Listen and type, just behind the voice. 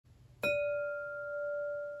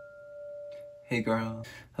Hey girl.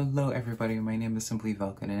 Hello everybody, my name is Simply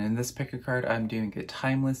Velkin, and in this picker card I'm doing a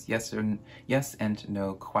timeless yes and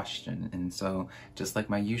no question. And so, just like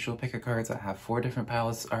my usual picker cards, I have 4 different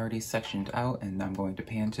piles already sectioned out, and I'm going to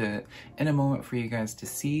pan to it in a moment for you guys to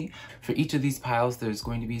see. For each of these piles, there's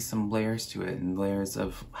going to be some layers to it, and layers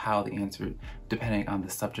of how the answer, depending on the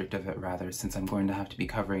subject of it rather, since I'm going to have to be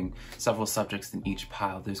covering several subjects in each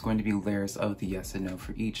pile. There's going to be layers of the yes and no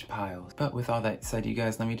for each pile. But with all that said, you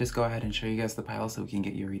guys, let me just go ahead and show you guys the pile so we can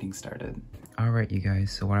get your reading started. Alright you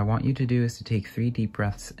guys, so what I want you to do is to take 3 deep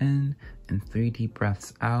breaths in and 3 deep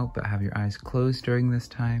breaths out, but have your eyes closed during this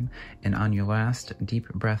time. And on your last deep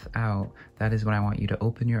breath out, that is when I want you to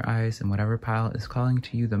open your eyes, and whatever pile is calling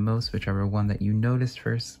to you the most, whichever one that you noticed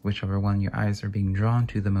first, whichever one your eyes are being drawn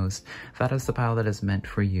to the most, that is the pile that is meant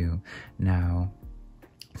for you. Now,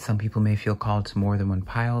 some people may feel called to more than one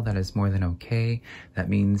pile. That is more than okay. That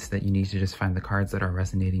means that you need to just find the cards that are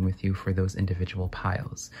resonating with you for those individual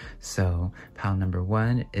piles. So pile number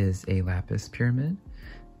 1 is a lapis pyramid.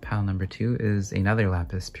 Pile number 2 is another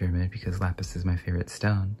lapis pyramid, because lapis is my favorite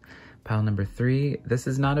stone. Pile number 3, this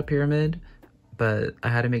is not a pyramid, but I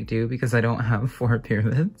had to make do because I don't have 4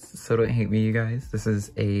 pyramids, so don't hate me you guys. This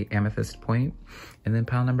is a amethyst point. And then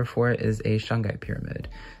pile number 4 is a shungite pyramid.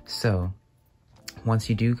 So once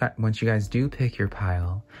you guys do pick your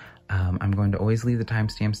pile, I'm going to always leave the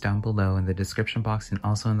timestamps down below in the description box and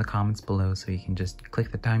also in the comments below, so you can just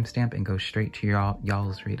click the timestamp and go straight to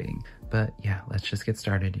y'all's reading. But yeah, let's just get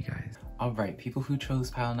started, you guys. Alright, people who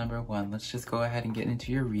chose pile number 1, let's just go ahead and get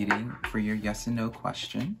into your reading for your yes and no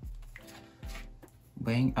question.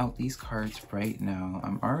 Laying out these cards right now,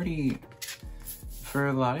 I'm already... For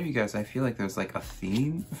a lot of you guys, I feel like there's like a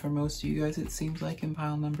theme for most of you guys, it seems like, in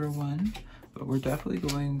pile number 1. But we're definitely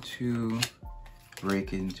going to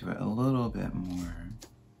break into it a little bit more.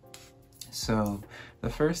 So the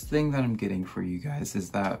first thing that I'm getting for you guys is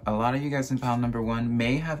that a lot of you guys in pile number 1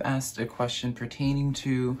 may have asked a question pertaining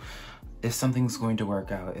to if something's going to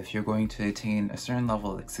work out, if you're going to attain a certain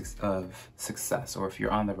level of success, or if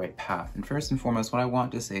you're on the right path. And first and foremost, what I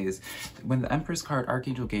want to say is, when the Empress card,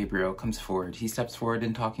 Archangel Gabriel, comes forward, he steps forward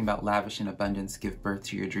in talking about lavish and abundance, give birth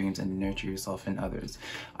to your dreams, and nurture yourself and others.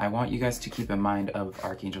 I want you guys to keep in mind of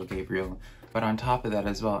Archangel Gabriel, but on top of that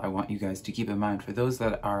as well, I want you guys to keep in mind, for those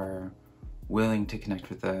that are willing to connect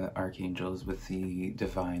with the archangels, with the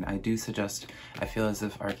divine, I do suggest, I feel as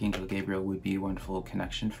if Archangel Gabriel would be a wonderful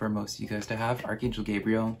connection for most of you guys to have. Archangel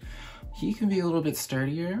Gabriel, he can be a little bit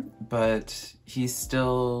sturdier, but he's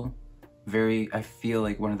still very, I feel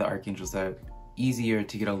like, one of the archangels that are easier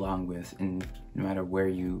to get along with, and no matter where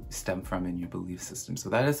you stem from in your belief system. So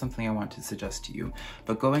that is something I want to suggest to you.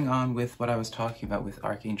 But going on with what I was talking about with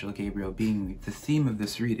Archangel Gabriel being the theme of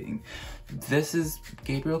this reading,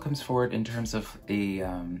 Gabriel comes forward in terms of a,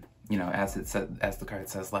 you know, as the card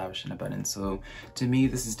says, lavish and abundant. So to me,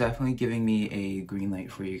 this is definitely giving me a green light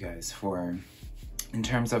for you guys for, in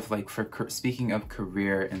terms of like, for speaking of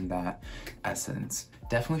career in that essence.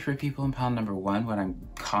 Definitely for people in pile number 1, what I'm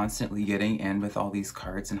constantly getting, and with all these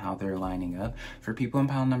cards and how they're lining up, for people in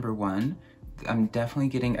pile number 1, I'm definitely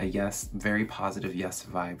getting a yes, very positive yes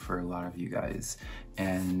vibe for a lot of you guys.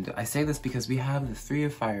 And I say this because we have the 3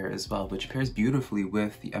 of Fire as well, which pairs beautifully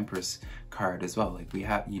with the Empress card as well. Like we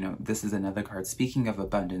have, you know, this is another card. Speaking of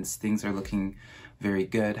abundance, things are looking very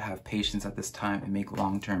good. Have patience at this time and make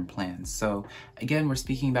long-term plans. So again, we're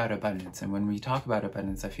speaking about abundance. And when we talk about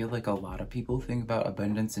abundance, I feel like a lot of people think about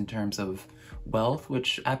abundance in terms of wealth,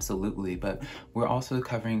 which absolutely, but we're also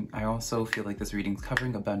covering, I also feel like this reading's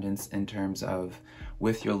covering abundance in terms of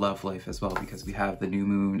with your love life as well, because we have the new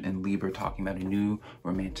moon and Libra talking about a new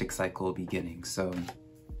romantic cycle beginning. So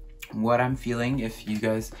what I'm feeling, if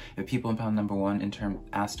people in pile number 1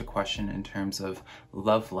 asked a question in terms of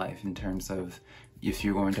love life, in terms of if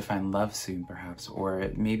you're going to find love soon perhaps,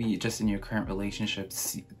 or maybe just in your current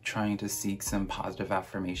relationships, trying to seek some positive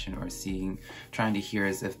affirmation, or trying to hear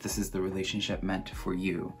as if this is the relationship meant for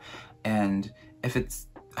you. And if it's,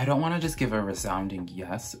 I don't want to just give a resounding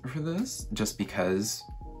yes for this, just because,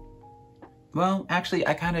 well, actually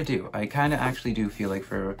I kind of do. I kind of actually do feel like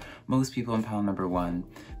for most people in pile number 1,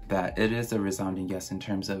 that it is a resounding yes in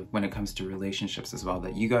terms of when it comes to relationships as well,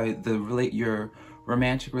 that you guys, your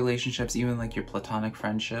romantic relationships, even like your platonic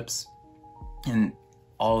friendships and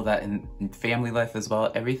all of that, in family life as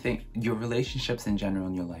well, everything, your relationships in general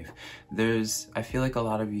in your life. I feel like a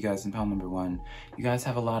lot of you guys in pile number 1, you guys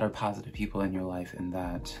have a lot of positive people in your life, and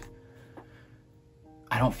that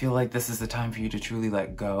I don't feel like this is the time for you to truly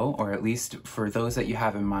let go, or at least for those that you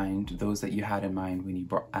have in mind, those that you had in mind when you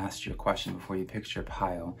asked your question before you picked your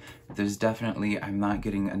pile. There's definitely, I'm not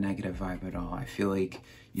getting a negative vibe at all. I feel like,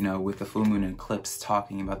 you know, with the full moon eclipse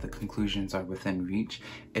talking about the conclusions are within reach,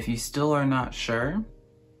 if you still are not sure,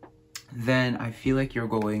 then I feel like you're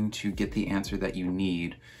going to get the answer that you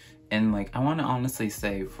need. And like, I want to honestly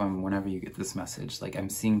say from whenever you get this message, like I'm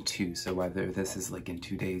seeing 2. So whether this is like in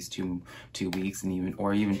 2 days, two weeks, and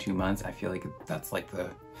even 2 months, I feel like that's like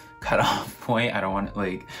the cutoff point. I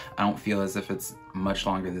don't feel as if it's much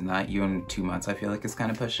longer than that. Even 2 months, I feel like it's kind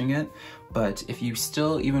of pushing it. But if you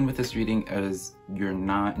still, even with this reading, as you're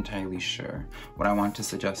not entirely sure, what I want to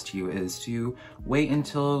suggest to you is to wait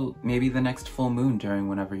until maybe the next full moon during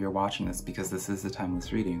whenever you're watching this, because this is a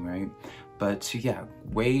timeless reading, right? But to, yeah,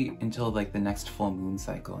 wait until like the next full moon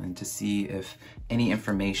cycle and to see if any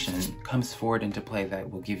information comes forward into play that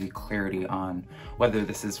will give you clarity on whether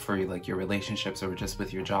this is for like your relationships or just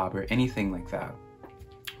with your job or anything like that.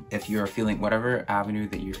 If you're feeling whatever avenue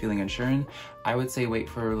that you're feeling unsure in, I would say wait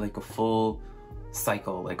for like a full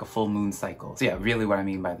cycle, like a full moon cycle. So yeah, really what I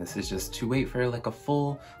mean by this is just to wait for like a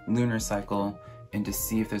full lunar cycle and to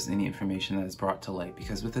see if there's any information that is brought to light.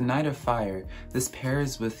 Because with the Knight of Fire, this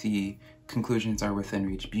pairs with the conclusions are within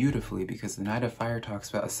reach beautifully, because the Knight of Fire talks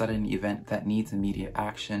about a sudden event that needs immediate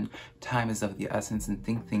action, time is of the essence, and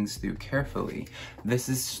think things through carefully. This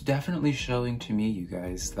is definitely showing to me, you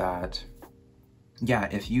guys, that yeah,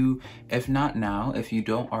 if not now, if you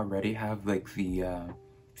don't already have like the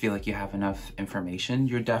feel like you have enough information,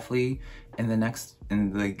 you're definitely in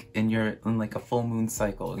like a full moon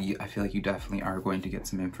cycle. I feel like you definitely are going to get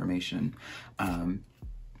some information.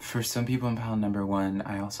 For some people in pile number 1,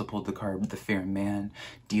 I also pulled the card The Fair Man,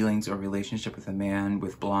 dealings or relationship with a man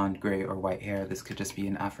with blonde, gray, or white hair. This could just be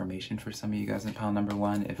an affirmation for some of you guys in pile number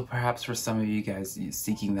 1. If perhaps for some of you guys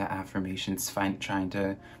seeking that affirmations, trying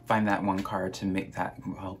to find that one card to make that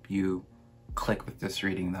help you click with this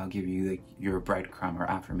reading, that'll give you like your breadcrumb or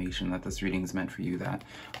affirmation that this reading is meant for you, that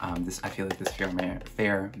I feel like this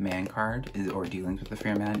fair man card or dealings with the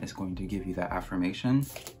fair man is going to give you that affirmation.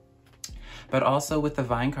 But also with the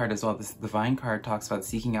Vine card as well, the Vine card talks about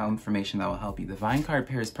seeking out information that will help you. The Vine card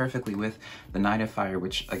pairs perfectly with the Knight of Fire,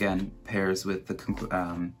 which again pairs with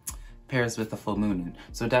the full moon.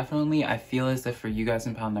 So definitely, I feel as if for you guys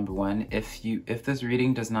in pile number 1, if this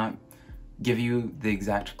reading does not give you the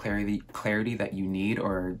exact clarity that you need,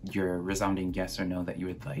 or your resounding yes or no that you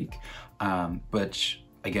would like, which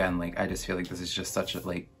again, like I just feel like this is just such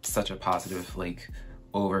a positive, like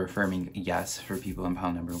over-affirming yes for people in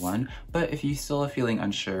pile number 1. But if you still are feeling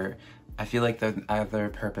unsure, I feel like the other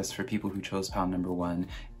purpose for people who chose pile number 1,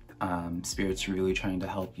 Spirit's really trying to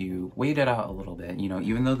help you wait it out a little bit. You know,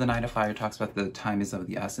 even though the Knight of Fire talks about the time is of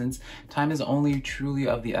the essence, time is only truly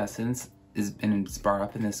of the essence and it's brought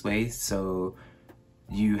up in this way, so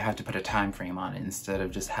you have to put a time frame on it instead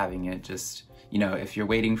of just having it just, you know, if you're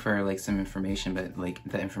waiting for like some information, but like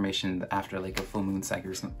the information after like a full moon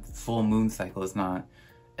cycle is not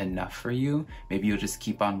enough for you, maybe you'll just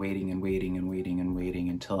keep on waiting and waiting and waiting and waiting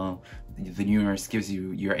until the universe gives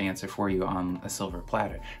you your answer for you on a silver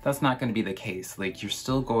platter. That's not going to be the case. Like, you're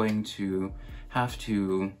still going to have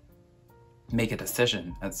to make a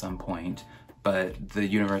decision at some point, but the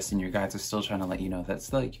universe and your guides are still trying to let you know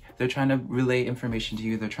that's like, they're trying to relay information to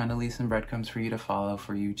you. They're trying to leave some breadcrumbs for you to follow,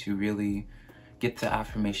 for you to really get the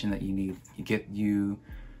affirmation that you need, get you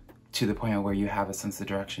to the point where you have a sense of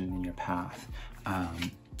direction in your path.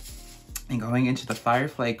 And going into the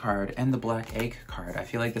Firefly card and the Black Egg card, I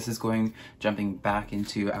feel like this is jumping back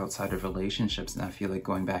into outside of relationships, and I feel like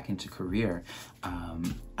going back into career.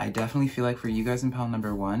 I definitely feel like for you guys in pile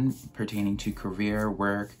number 1, pertaining to career,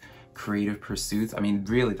 work, creative pursuits, I mean,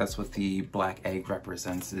 really that's what the Black Egg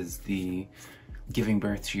represents, is the giving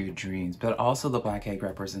birth to your dreams. But also the Black Egg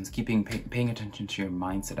represents paying attention to your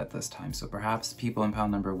mindset at this time. So perhaps people in pile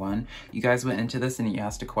number 1, you guys went into this and you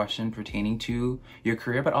asked a question pertaining to your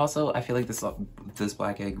career, but also I feel like this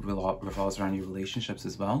Black Egg revolves around your relationships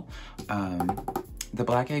as well. The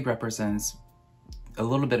Black Egg represents a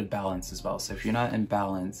little bit of balance as well. So if you're not in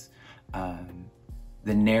balance,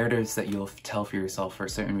 the narratives that you'll tell for yourself for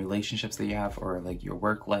certain relationships that you have, or like your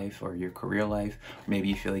work life or your career life, or maybe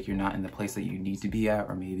you feel like you're not in the place that you need to be at,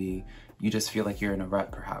 or maybe you just feel like you're in a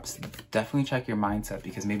rut perhaps. Definitely check your mindset,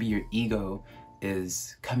 because maybe your ego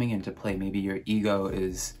is coming into play. Maybe your ego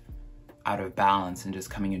is out of balance and just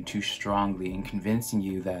coming in too strongly and convincing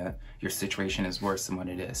you that your situation is worse than what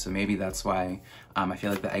it is. So maybe that's why I feel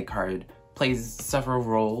like the Egg card plays several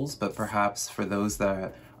roles, but perhaps for those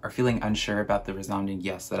that are feeling unsure about the resounding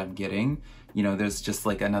yes that I'm getting, you know, there's just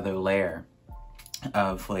like another layer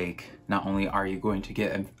of like, not only are you going to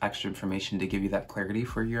get extra information to give you that clarity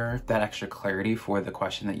for that extra clarity for the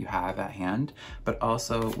question that you have at hand, but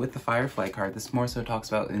also with the Firefly card, this more so talks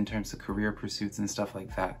about in terms of career pursuits and stuff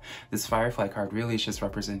like that. This Firefly card really is just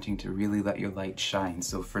representing to really let your light shine.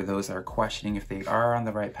 So for those that are questioning if they are on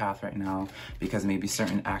the right path right now, because maybe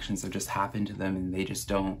certain actions have just happened to them and they just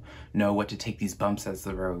don't know what to take these bumps as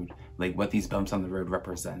the road, like what these bumps on the road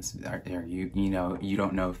represents. You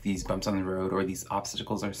don't know if these bumps on the road or these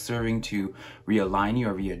obstacles are serving to realign you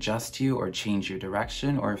or readjust you or change your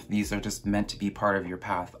direction, or if these are just meant to be part of your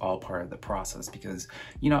path, all part of the process. Because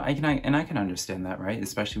I can understand that, right?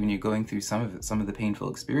 Especially when you're going through some of the painful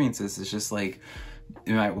experiences. It's just like,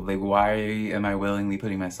 why am I willingly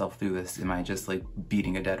putting myself through this? Am I just like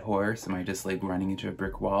beating a dead horse? Am I just like running into a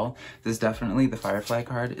brick wall? The Firefly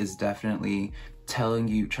card is definitely telling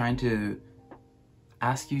you, trying to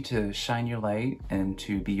ask you to shine your light and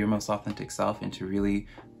to be your most authentic self and to really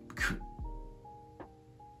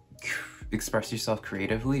express yourself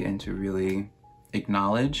creatively and to really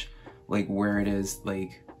acknowledge like where it is,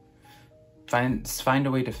 like find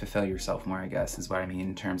a way to fulfill yourself more, I guess is what I mean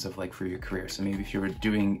in terms of like for your career. So maybe if you were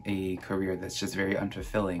doing a career that's just very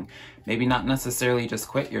unfulfilling, maybe not necessarily just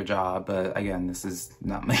quit your job, but again, this is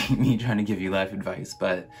not me trying to give you life advice,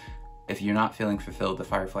 but if you're not feeling fulfilled, the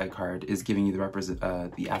Firefly card is giving you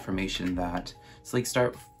the affirmation that it's like,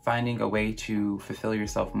 start finding a way to fulfill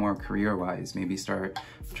yourself more career-wise. Maybe start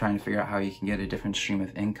trying to figure out how you can get a different stream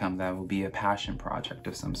of income that will be a passion project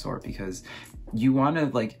of some sort, because you want to,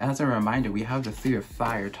 like, as a reminder, we have the Three of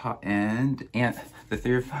Fire and the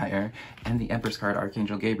Three of Fire and the Empress card,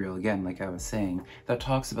 Archangel Gabriel, again, like I was saying, that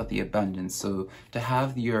talks about the abundance. So to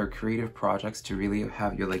have your creative projects, to really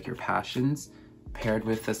have your passions paired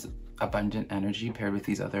with this abundant energy, paired with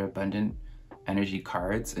these other abundant energy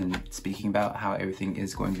cards, and speaking about how everything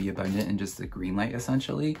is going to be abundant and just the green light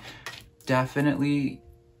essentially, definitely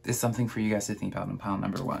is something for you guys to think about in pile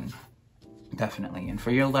number 1. Definitely. And for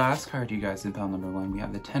your last card, you guys, in pile number 1, we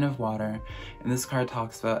have the Ten of Water, and this card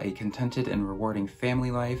talks about a contented and rewarding family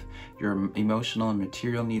life. Your emotional and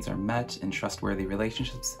material needs are met in trustworthy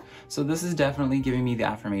relationships. So this is definitely giving me the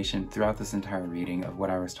affirmation throughout this entire reading of what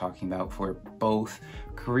I was talking about for both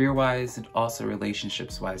career-wise and also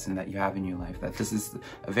relationships-wise, and that you have in your life, that this is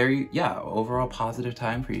a very, overall positive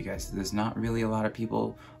time for you guys. There's not really a lot of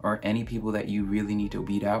people or any people that you really need to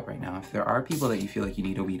weed out right now. If there are people that you feel like you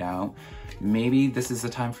need to weed out, maybe this is the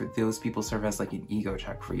time for those people serve as like an ego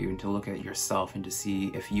check for you, and to look at yourself and to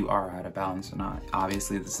see if you are out of balance or not.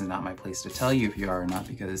 Obviously, this is not my place to tell you if you are or not,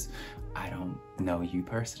 because I don't know you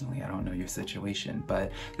personally. I don't know your situation,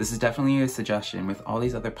 but this is definitely a suggestion with all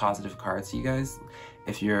these other positive cards, you guys.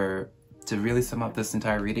 If you're to really sum up this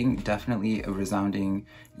entire reading, definitely a resounding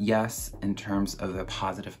yes in terms of a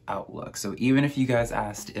positive outlook. So even if you guys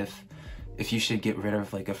asked if you should get rid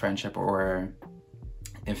of like a friendship, or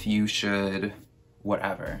if you should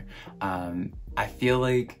whatever, I feel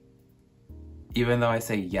like even though I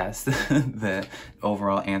say yes, the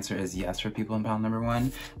overall answer is yes for people in pile number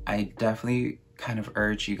 1, I definitely kind of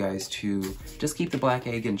urge you guys to just keep the black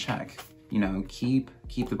egg in check.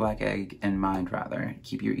 Keep the black egg in mind, rather.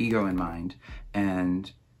 Keep your ego in mind.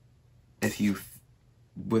 And if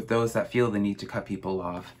with those that feel the need to cut people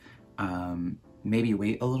off, maybe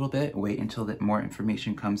wait a little bit, wait until more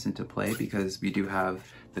information comes into play, because we do have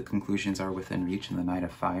the conclusions are within reach in the Knight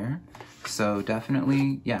of Fire. So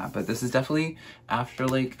definitely, but this is definitely after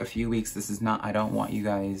like a few weeks. This is not, I don't want you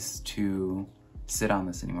guys to sit on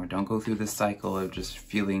this anymore. Don't go through this cycle of just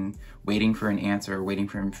waiting for an answer or waiting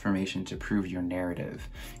for information to prove your narrative.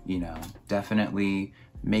 Definitely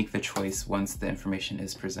make the choice once the information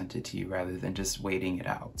is presented to you, rather than just waiting it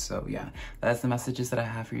out. So that's the messages that I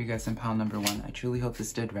have for you guys in pile number 1. I truly hope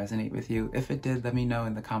this did resonate with you. If it did, let me know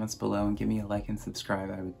in the comments below and give me a like and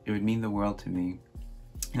subscribe. It would mean the world to me.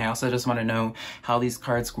 And I also just want to know how these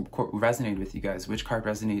cards resonated with you guys. Which card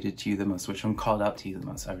resonated to you the most? Which one called out to you the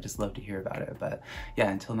most? I would just love to hear about it. But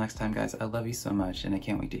until next time, guys, I love you so much, and I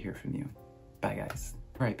can't wait to hear from you. Bye, guys.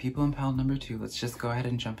 All right, people in pile number 2, let's just go ahead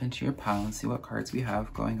and jump into your pile and see what cards we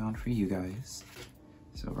have going on for you guys.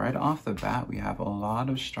 So right off the bat, we have a lot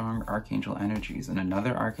of strong Archangel energies, and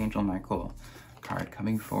another Archangel Michael card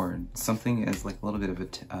coming forward. Something is like a little bit of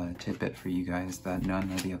a tidbit for you guys that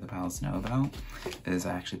none of the other piles know about is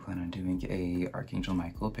I actually plan on doing a Archangel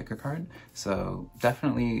Michael picker card. So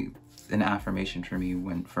definitely an affirmation for me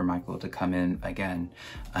for Michael to come in again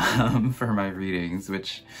for my readings,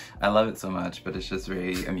 which I love it so much, but it's just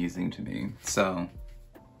very amusing to me. So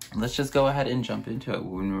let's just go ahead and jump into it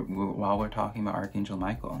while we're talking about Archangel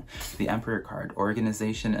Michael. The Emperor card,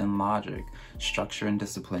 organization and logic, structure and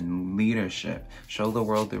discipline, leadership, show the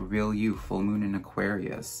world the real you, full moon in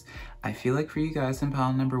Aquarius. I feel like for you guys in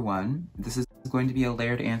pile number 1, this is going to be a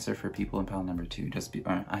layered answer for people in pile number 2.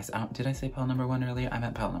 Did I say pile number 1 earlier? I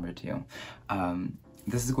meant pile number 2.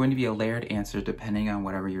 This is going to be a layered answer depending on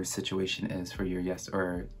whatever your situation is for your yes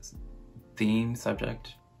or theme,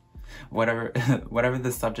 subject, whatever whatever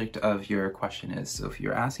the subject of your question is. So if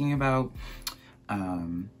you're asking about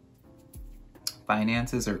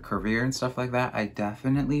finances or career and stuff like that, I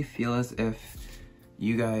definitely feel as if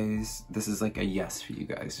you guys, this is like a yes for you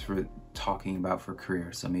guys for talking about for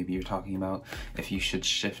career. So maybe you're talking about if you should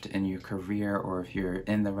shift in your career, or if you're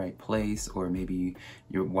in the right place, or maybe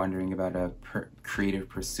you're wondering about a creative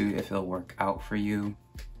pursuit, if it'll work out for you.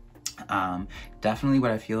 Definitely what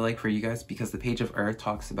I feel like for you guys, because the Page of Earth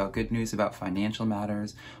talks about good news about financial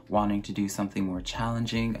matters, wanting to do something more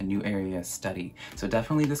challenging, a new area of study. So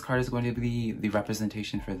definitely this card is going to be the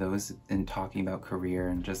representation for those in talking about career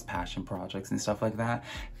and just passion projects and stuff like that.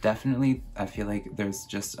 Definitely, I feel like there's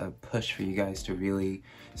just a push for you guys to really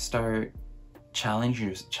start challenging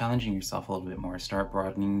yourself a little bit more, start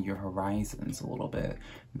broadening your horizons a little bit.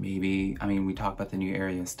 Maybe, I mean, we talk about the new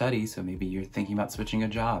area of study, so maybe you're thinking about switching a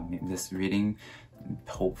job. Maybe this reading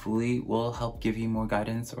hopefully will help give you more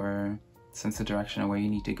guidance or sense of direction of where you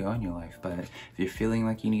need to go in your life. But if you're feeling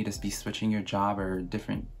like you need to be switching your job or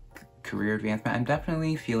different career advancement, I'm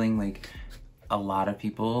definitely feeling like a lot of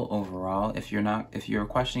people overall, if you're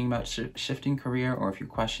questioning about shifting career, or if you're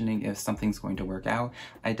questioning if something's going to work out,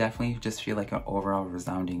 I definitely just feel like an overall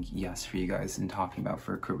resounding yes for you guys in talking about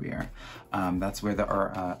for career. That's where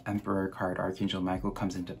the Emperor card, Archangel Michael,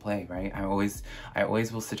 comes into play, right? I always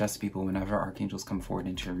will suggest to people whenever archangels come forward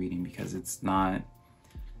into a reading, because it's not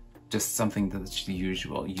just something that's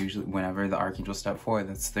usual. Usually whenever the archangels step forward,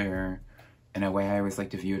 that's their, in a way, I always like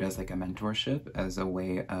to view it as like a mentorship, as a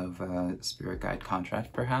way of a spirit guide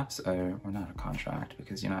contract, perhaps, or not a contract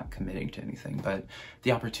because you're not committing to anything, but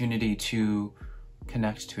the opportunity to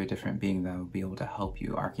connect to a different being that will be able to help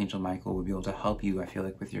you. Archangel Michael will be able to help you, I feel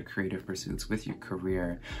like, with your creative pursuits, with your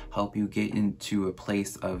career, help you get into a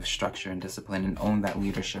place of structure and discipline and own that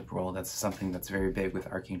leadership role. That's something that's very big with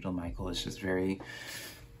Archangel Michael. It's just very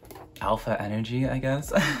alpha energy, I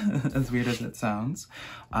guess, as weird as it sounds.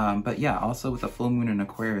 But yeah, also with the full moon in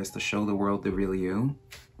Aquarius, to show the world the real you.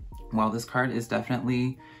 While this card is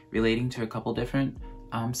definitely relating to a couple different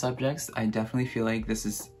subjects, I definitely feel like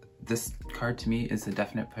this card to me is a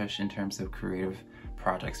definite push in terms of creative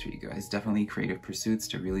projects for you guys. Definitely creative pursuits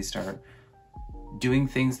to really start doing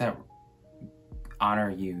things that honor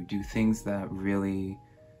you, do things that really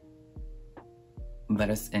let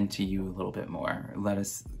us into you a little bit more, let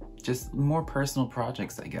us just more personal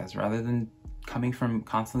projects, I guess, rather than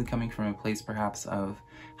constantly coming from a place perhaps of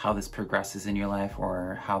how this progresses in your life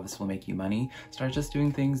or how this will make you money. Start just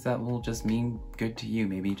doing things that will just mean good to you.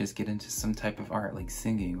 Maybe just get into some type of art like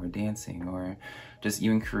singing or dancing, or just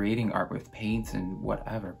even creating art with paints and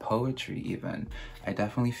whatever, poetry even. I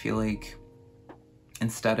definitely feel like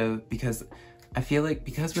because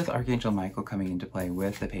with Archangel Michael coming into play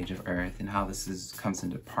with the Page of Earth and how this comes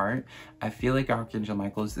into part, I feel like Archangel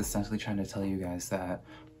Michael is essentially trying to tell you guys that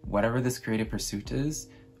whatever this creative pursuit is,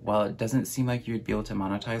 while it doesn't seem like you'd be able to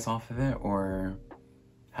monetize off of it or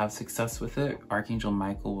have success with it, Archangel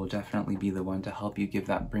Michael will definitely be the one to help you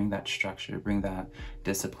bring that structure, bring that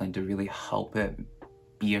discipline to really help it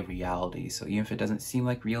be a reality. So even if it doesn't seem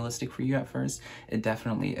like realistic for you at first, it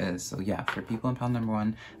definitely is. So yeah, for people in pile number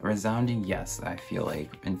 1, a resounding yes, I feel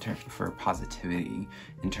like, for positivity,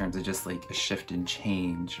 in terms of just like a shift and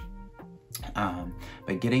change.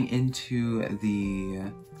 But getting into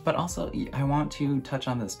but also I want to touch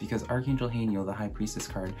on this because Archangel Haniel, the High Priestess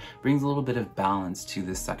card, brings a little bit of balance to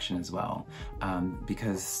this section as well.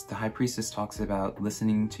 Because the High Priestess talks about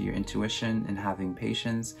listening to your intuition and having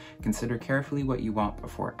patience. Consider carefully what you want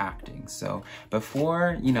before acting. So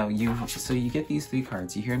before, so you get these 3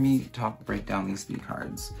 cards, you hear me break down these 3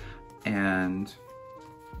 cards, and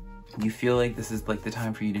you feel like this is like the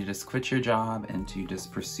time for you to just quit your job and to just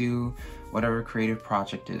pursue whatever creative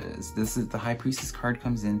project it is. The High Priestess card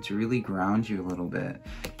comes in to really ground you a little bit,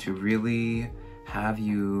 to really have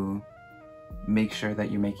you make sure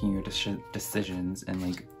that you're making your decisions and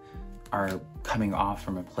like are coming off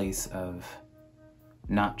from a place of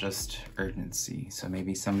not just urgency. So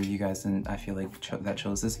maybe some of you guys, and I feel like that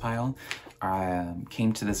chose this pile,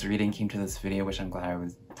 came to this reading, came to this video, which I'm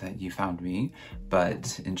glad that you found me,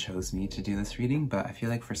 and chose me to do this reading. But I feel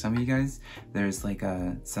like for some of you guys, there's like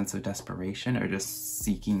a sense of desperation or just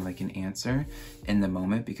seeking like an answer in the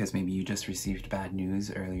moment because maybe you just received bad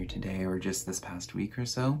news earlier today or just this past week or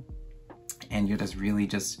so. And you're just really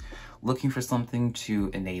just looking for something to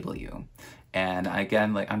enable you. And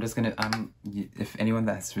again, like if anyone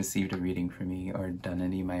that's received a reading from me or done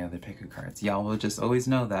any of my other picker cards, y'all will just always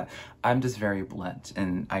know that I'm just very blunt,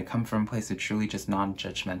 and I come from a place of truly just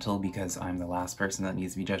non-judgmental because I'm the last person that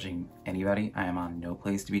needs to be judging anybody. I am on no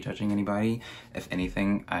place to be judging anybody. If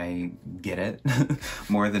anything, I get it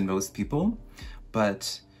more than most people.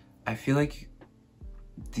 But I feel like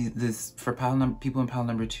for people in pile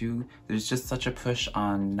number 2, there's just such a push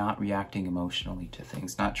on not reacting emotionally to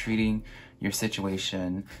things, not treating your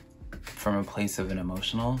situation from a place of an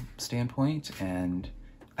emotional standpoint. And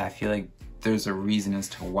I feel like there's a reason as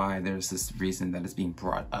to why there's this reason that is being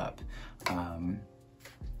brought up.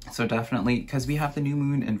 So definitely, because we have the new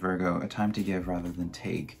moon in Virgo, a time to give rather than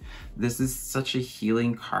take. This is such a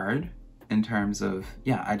healing card in terms of,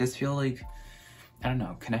 yeah, I just feel like, I don't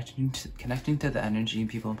know, connecting to the energy in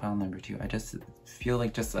people in pile number 2. I just feel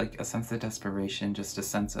like just like a sense of desperation, just a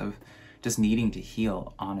sense of just needing to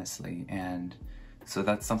heal, honestly. And so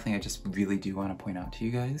that's something I just really do want to point out to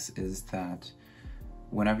you guys, is that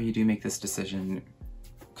whenever you do make this decision,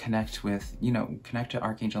 connect with, connect to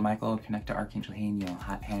Archangel Michael, connect to Archangel Haniel,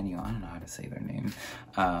 I don't know how to say their name,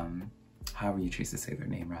 however you choose to say their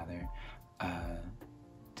name, rather.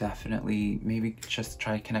 Definitely maybe just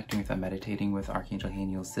try connecting with them, meditating with Archangel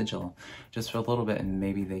Haniel's sigil just for a little bit, and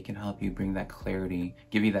maybe they can help you bring that clarity,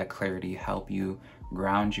 give you that clarity, help you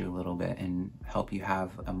ground you a little bit, and help you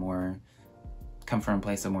have come from a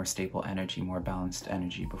place of more stable energy, more balanced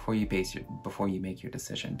energy before you make your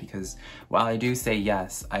decision. Because while I do say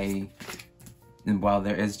yes, and while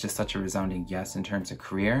there is just such a resounding yes in terms of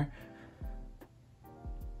career,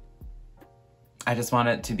 I just want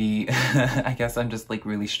it to be, I guess I'm just like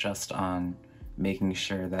really stressed on making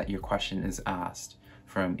sure that your question is asked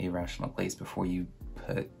from a rational place before you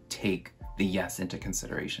take the yes into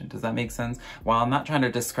consideration. Does that make sense? While I'm not trying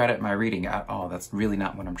to discredit my reading at all, that's really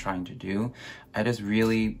not what I'm trying to do. I just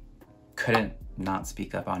really couldn't not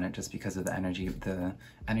speak up on it just because of the energy that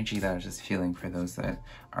I was just feeling for those that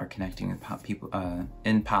are connecting with people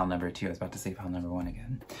in pile number 2. I was about to say pile number 1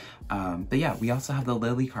 again. But yeah, we also have the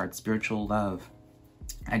Lily card, spiritual love.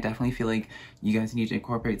 I definitely feel like you guys need to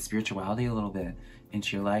incorporate spirituality a little bit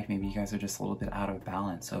into your life. Maybe you guys are just a little bit out of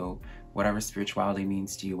balance. So whatever spirituality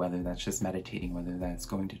means to you, whether that's just meditating, whether that's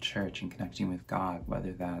going to church and connecting with God,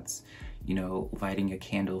 whether that's, lighting a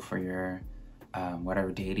candle for your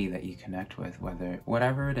whatever deity that you connect with,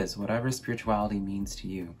 whatever it is, whatever spirituality means to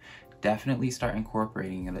you, definitely start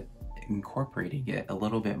incorporating it a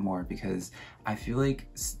little bit more, because I feel like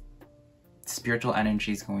spiritual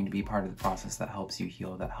energy is going to be part of the process that helps you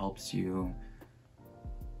heal, that helps you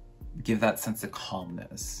give that sense of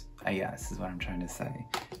calmness, I guess is what I'm trying to say.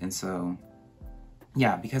 And so,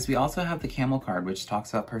 yeah, because we also have the Camel card, which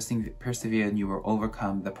talks about persevere and you will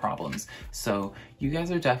overcome the problems. So you guys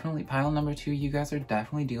are definitely, pile number 2, you guys are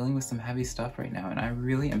definitely dealing with some heavy stuff right now. And I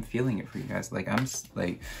really am feeling it for you guys. Like, I'm just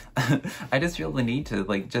like, I just feel the need to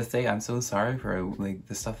like, just say, I'm so sorry for like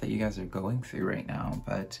the stuff that you guys are going through right now,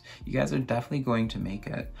 but you guys are definitely going to make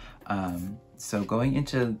it. So going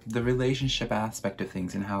into the relationship aspect of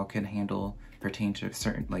things and how it can pertain to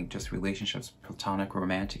certain, like, just relationships, platonic,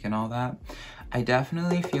 romantic, and all that, I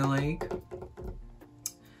definitely feel like,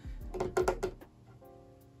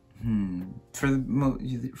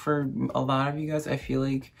 for a lot of you guys, I feel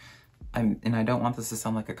like, and I don't want this to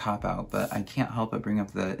sound like a cop-out, but I can't help but bring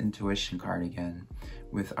up the intuition card again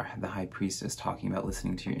with the High Priestess talking about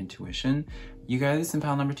listening to your intuition. You guys in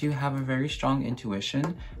pile number 2 have a very strong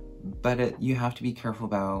intuition, but you have to be careful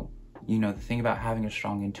about, the thing about having a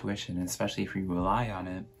strong intuition, especially if you rely on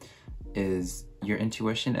it, is your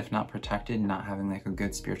intuition, if not protected, not having like a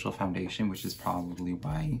good spiritual foundation, which is probably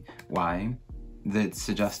why that's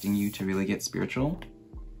suggesting you to really get spiritual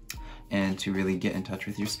and to really get in touch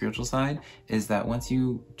with your spiritual side, is that once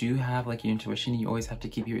you do have like your intuition, you always have to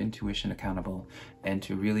keep your intuition accountable and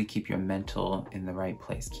to really keep your mental in the right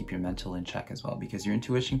place, keep your mental in check as well, because your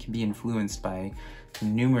intuition can be influenced by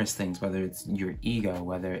numerous things, whether it's your ego,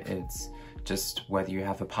 whether you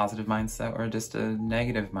have a positive mindset or just a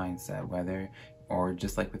negative mindset, or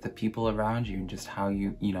just like with the people around you and just how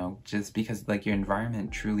just because like your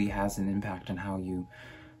environment truly has an impact on how you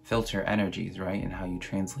filter energies, right? And how you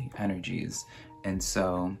translate energies. And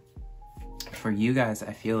so for you guys,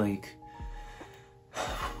 I feel like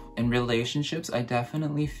in relationships, I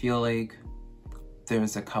definitely feel like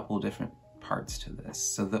there's a couple different parts to this.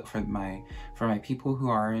 So that for my people who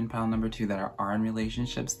are in pile number 2 that are in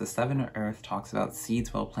relationships, the 7 of Earth talks about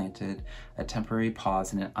seeds well planted, a temporary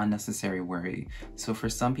pause, and an unnecessary worry. So for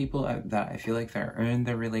some people that I feel like they're in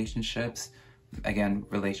their relationships, again,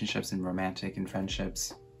 relationships and romantic and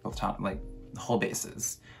friendships, both top, like the whole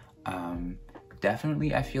bases.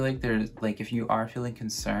 Definitely, I feel like there's, like, if you are feeling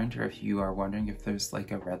concerned or if you are wondering if there's like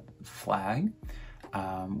a red flag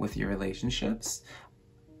with your relationships,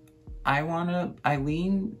 I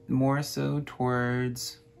lean more so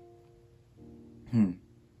towards,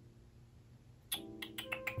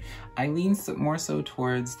 I lean more so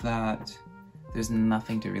towards that there's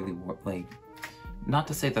nothing to really, like, not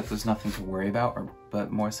to say that there's nothing to worry about,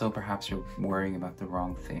 but more so perhaps you're worrying about the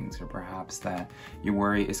wrong things, or perhaps that your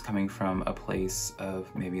worry is coming from a place of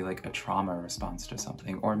maybe like a trauma response to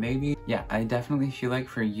something, or maybe, yeah, I definitely feel like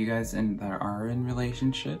for you guys that are in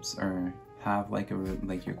relationships or have like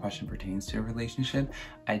your question pertains to a relationship,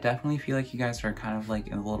 I definitely feel like you guys are kind of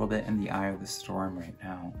like a little bit in the eye of the storm right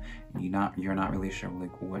now. You're not really sure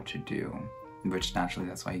like what to do, which naturally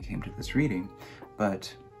that's why you came to this reading.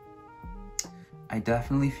 But I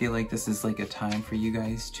definitely feel like this is like a time for you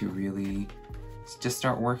guys to really just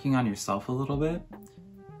start working on yourself a little bit.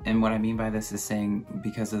 And what I mean by this is saying,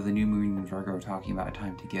 because of the new moon in Virgo talking about a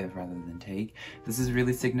time to give rather than take, this is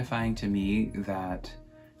really signifying to me that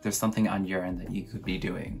there's something on your end that you could be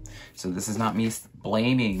doing. So this is not me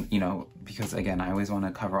blaming, you know, because again, I always want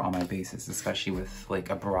to cover all my bases, especially with like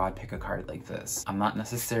a broad pick a card like this. I'm not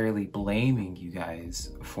necessarily blaming you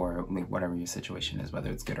guys for like whatever your situation is, whether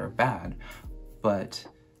it's good or bad, but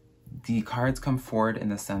the cards come forward in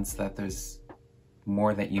the sense that there's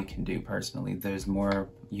more that you can do personally. There's more,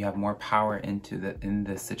 you have more power in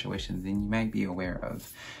this situation than you might be aware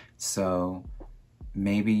of. So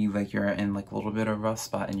maybe like you're in like a little bit of a rough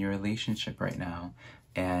spot in your relationship right now,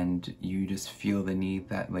 and you just feel the need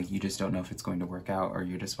that like you just don't know if it's going to work out, or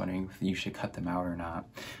you're just wondering if you should cut them out or not.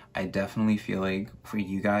 I definitely feel like for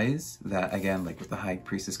you guys that, again, like with the High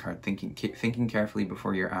Priestess card, thinking carefully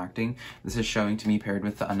before you're acting, this is showing to me, paired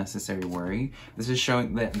with the unnecessary worry, this is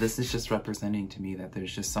showing that this is just representing to me that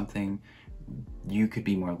there's just something you could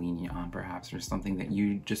be more lenient on, perhaps, or something that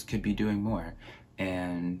you just could be doing more,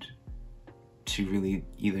 and to really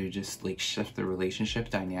either just like shift the relationship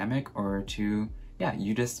dynamic, or to, yeah,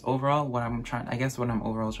 you just overall, what I'm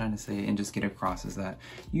overall trying to say and just get across is that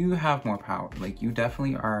you have more power. Like you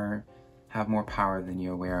definitely have more power than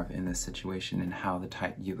you're aware of in this situation, and how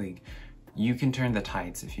you can turn the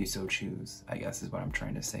tides if you so choose, I guess is what I'm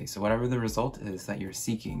trying to say. So whatever the result is that you're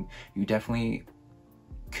seeking, you definitely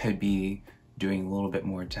could be doing a little bit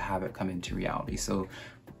more to have it come into reality. So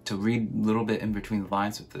to read a little bit in between the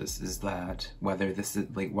lines with this is that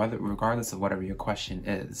regardless of whatever your question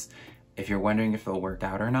is, if you're wondering if it'll work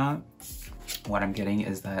out or not, what I'm getting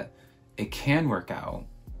is that it can work out,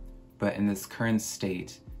 but in this current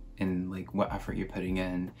state, in like what effort you're putting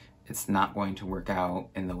in, it's not going to work out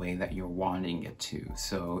in the way that you're wanting it to.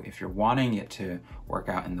 So if you're wanting it to work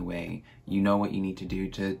out in the way, you know what you need to do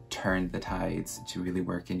to turn the tides to really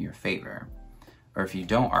work in your favor. Or if you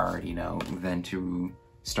don't already know, then to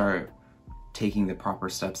start taking the proper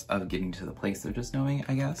steps of getting to the place of just knowing,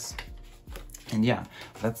 I guess. And yeah,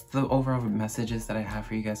 that's the overall messages that I have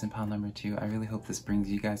for you guys in pile number 2. I really hope this brings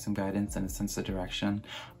you guys some guidance and a sense of direction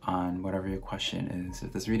on whatever your question is.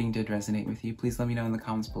 If this reading did resonate with you, please let me know in the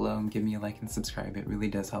comments below and give me a like and subscribe. It really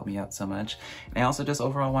does help me out so much. And I also just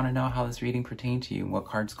overall want to know how this reading pertained to you, what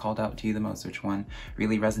cards called out to you the most, which one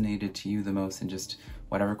really resonated to you the most, and just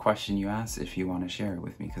whatever question you ask, if you want to share it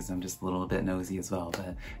with me, because I'm just a little bit nosy as well.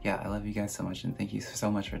 But yeah, I love you guys so much, and thank you so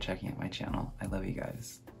much for checking out my channel. I love you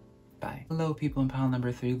guys. Bye. Hello people in pile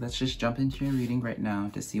number 3, let's just jump into your reading right now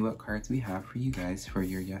to see what cards we have for you guys for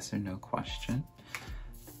your yes or no question.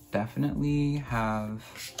 Definitely have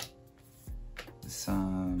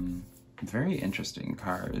some very interesting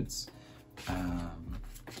cards.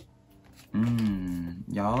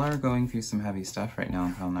 Y'all are going through some heavy stuff right now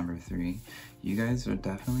in pile number 3. You guys are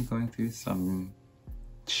definitely going through some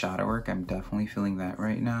shadow work. I'm definitely feeling that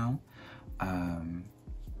right now.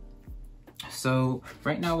 So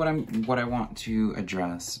right now what I want to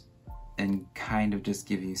address and kind of just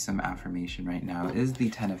give you some affirmation right now is the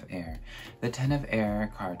Ten of Air. The Ten of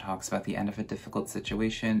Air card talks about the end of a difficult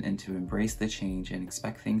situation and to embrace the change and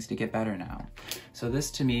expect things to get better now. So this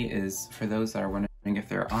to me is for those that are wondering if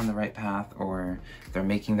they're on the right path or they're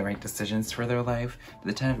making the right decisions for their life.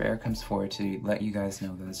 The Ten of Air comes forward to let you guys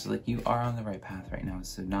know that it's like you are on the right path right now.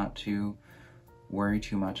 So not to worry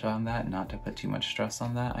too much on that, not to put too much stress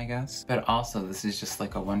on that, I guess. But also, this is just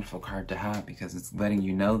like a wonderful card to have because it's letting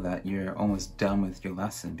you know that you're almost done with your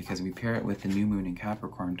lesson, because we pair it with the new moon in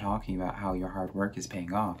Capricorn talking about how your hard work is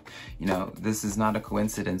paying off. You know, this is not a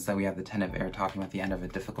coincidence that we have the Ten of Air talking about the end of a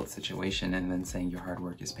difficult situation and then saying your hard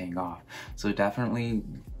work is paying off. So definitely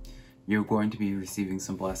you're going to be receiving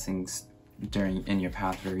some blessings in your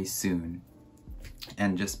path very soon,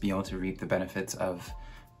 and just be able to reap the benefits of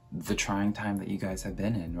the trying time that you guys have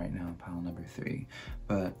been in right now, pile number 3.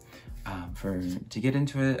 But to get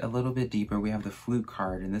into it a little bit deeper, we have the Flute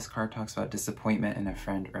card, and this card talks about disappointment in a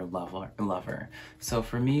friend or lover. So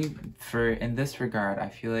for me, in this regard, I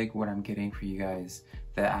feel like what I'm getting for you guys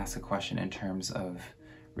that ask a question in terms of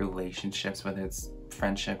relationships, whether it's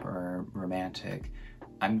friendship or romantic,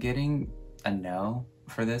 I'm getting a no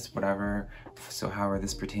for this, whatever. So however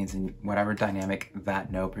this pertains in whatever dynamic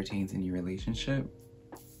that no pertains in your relationship.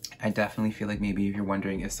 I definitely feel like maybe if you're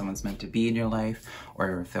wondering if someone's meant to be in your life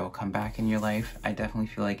or if they'll come back in your life, I definitely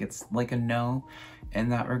feel like it's like a no in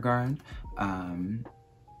that regard. And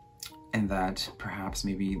that perhaps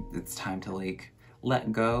maybe it's time to like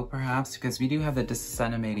let go, perhaps, because we do have the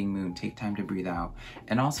descending moon. Take time to breathe out.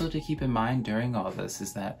 And also to keep in mind during all this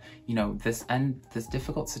is that, you know, this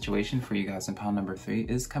difficult situation for you guys in pile number 3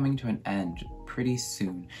 is coming to an end pretty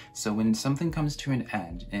soon. So when something comes to an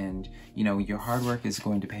end and, you know, your hard work is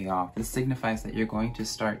going to pay off, this signifies that you're going to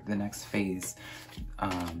start the next phase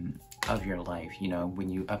of your life, you know, when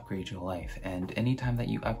you upgrade your life. And anytime that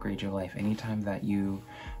you upgrade your life, anytime that you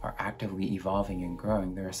are actively evolving and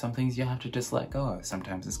growing, there are some things you have to just let go of.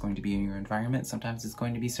 Sometimes it's going to be in your environment, sometimes it's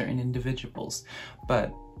going to be certain individuals.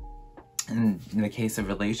 But in the case of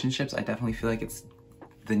relationships, I definitely feel like it's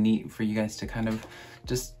the need for you guys to kind of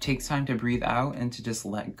just take time to breathe out and to just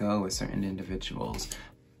let go of certain individuals.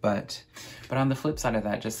 But on the flip side of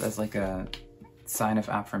that, just as like a sign of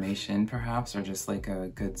affirmation perhaps, or just like a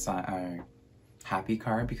good sign, happy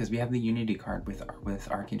card, because we have the Unity card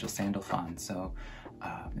with Archangel Sandalphon. So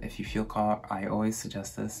if you feel called, I always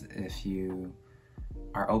suggest this, if you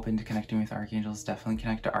are open to connecting with archangels, definitely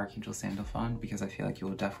connect to Archangel Sandalphon, because I feel like he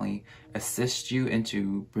will definitely assist you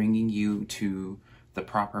into bringing you to the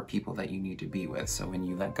proper people that you need to be with. So when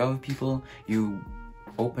you let go of people, you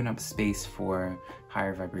open up space for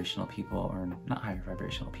higher vibrational people, or not higher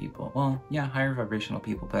vibrational people, well, yeah, higher vibrational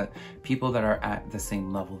people, but people that are at the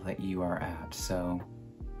same level that you are at. So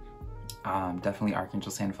definitely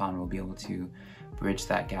Archangel Sandalphon will be able to bridge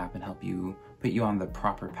that gap and help you, put you on the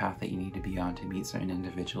proper path that you need to be on to meet certain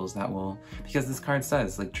individuals that will, because this card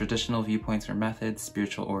says like traditional viewpoints or methods,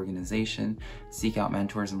 spiritual organization, seek out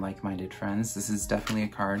mentors and like-minded friends. This is definitely a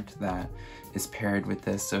card that is paired with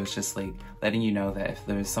this. So it's just like letting you know that if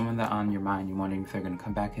there's someone that on your mind, you're wondering if they're going to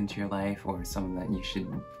come back into your life, or someone that you should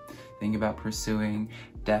think about pursuing,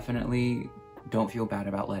 definitely don't feel bad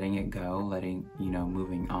about letting it go,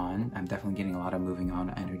 moving on. I'm definitely getting a lot of moving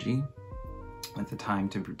on energy. At the time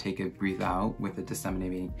to take a breathe out with the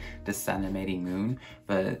descending moon.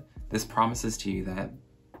 But this promises to you that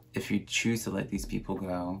if you choose to let these people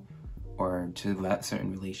go, or to let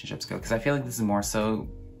certain relationships go, because I feel like this is more so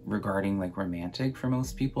regarding like romantic for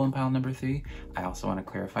most people in pile number 3. I also want to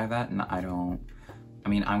clarify that, and I'm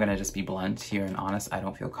gonna just be blunt here and honest. I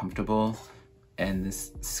don't feel comfortable in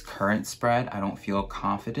this current spread. I don't feel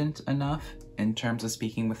confident enough in terms of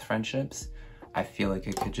speaking with friendships. I feel like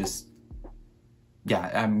it could just,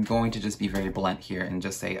 yeah, I'm going to just be very blunt here and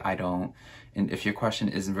just say I don't. And if your question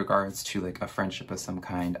is in regards to like a friendship of some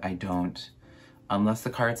kind, I don't, unless the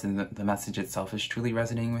cards and the message itself is truly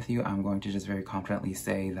resonating with you, I'm going to just very confidently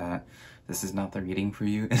say that this is not the reading for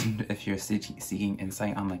you. And if you're seeking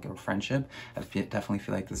insight on like a friendship, I definitely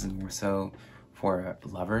feel like this is more so for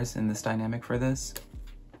lovers in this dynamic for this.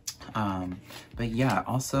 But yeah,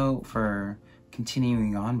 also for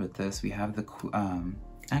continuing on with this, we have the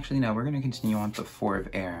actually, no, we're going to continue on to 4 of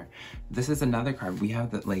Air. This is another card. We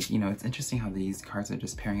have the, it's interesting how these cards are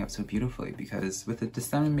just pairing up so beautifully, because with the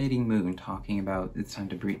descending moon talking about it's time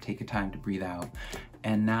to breathe, take a time to breathe out.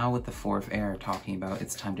 And now with the 4 of Air talking about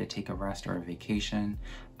it's time to take a rest or a vacation,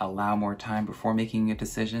 allow more time before making a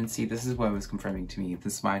decision. See, this is what was confirming to me.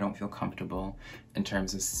 This is why I don't feel comfortable in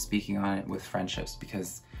terms of speaking on it with friendships,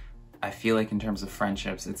 because I feel like in terms of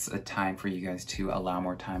friendships, it's a time for you guys to allow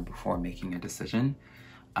more time before making a decision.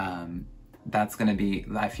 That's gonna be,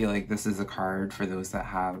 I feel like this is a card for those that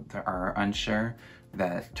are unsure,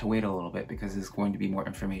 that to wait a little bit, because there's going to be more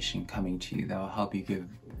information coming to you that will help you give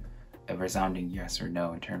a resounding yes or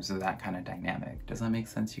no in terms of that kind of dynamic. Does that make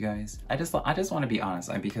sense, you guys? I just want to be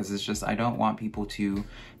honest, because it's just, I don't want people to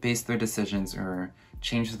base their decisions or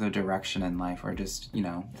change their direction in life, or just, you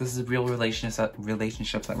know, this is real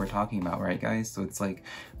relationships that we're talking about, right, guys? So it's like,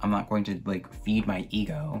 I'm not going to like feed my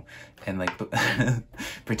ego and like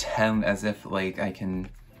pretend as if like I can,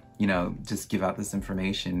 you know, just give out this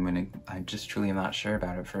information when I just truly am not sure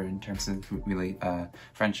about it for in terms of really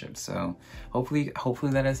friendships. So hopefully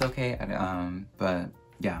that is okay. But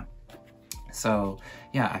yeah. So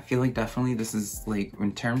yeah, I feel like definitely this is like,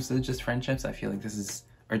 in terms of just friendships, I feel like this is,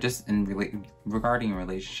 or just in regarding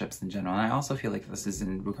relationships in general. And I also feel like this is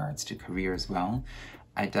in regards to career as well.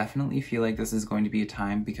 I definitely feel like this is going to be a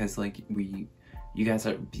time, because like you guys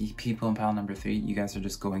are, people in pile number 3, you guys are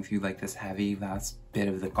just going through like this heavy last bit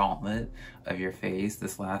of the gauntlet of your phase,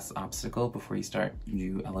 this last obstacle before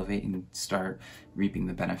you elevate and start reaping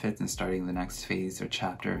the benefits and starting the next phase or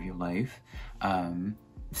chapter of your life.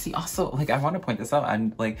 See, also, like, I want to point this out.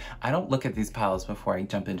 I'm like, I don't look at these piles before I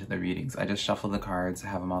jump into the readings. I just shuffle the cards,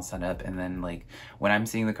 have them all set up, and then like when I'm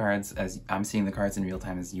seeing the cards, as I'm seeing the cards in real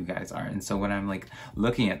time as you guys are. And so when I'm like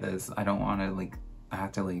looking at this, I don't want to like, I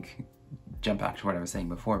have to like jump back to what I was saying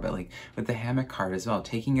before, but like with the hammock card as well,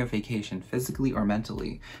 taking a vacation physically or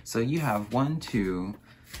mentally. So you have 1, 2,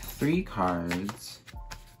 3 cards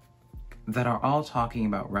that are all talking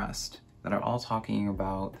about rest, that are all talking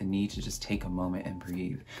about the need to just take a moment and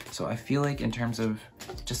breathe. So I feel like in terms of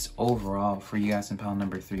just overall for you guys in pile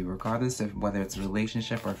number 3, regardless of whether it's a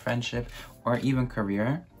relationship or friendship or even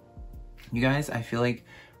career, you guys, I feel like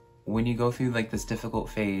when you go through like this difficult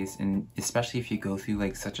phase, and especially if you go through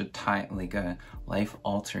like such a time, like a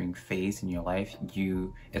life-altering phase in your life,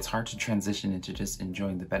 it's hard to transition into just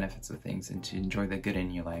enjoying the benefits of things and to enjoy the good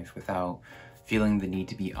in your life without feeling the need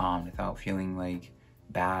to be on, without feeling like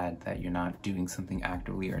bad that you're not doing something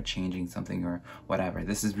actively or changing something or whatever.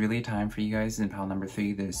 This is really a time for you guys in pile number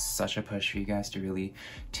 3. There's such a push for you guys to really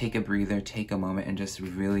take a breather, take a moment, and just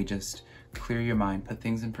really just clear your mind, put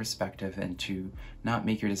things in perspective, and to not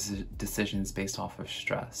make your decisions based off of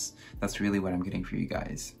stress. That's really what I'm getting for you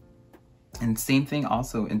guys. And same thing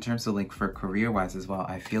also in terms of like for career wise as well.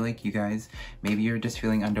 I feel like you guys, maybe you're just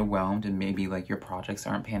feeling underwhelmed, and maybe like your projects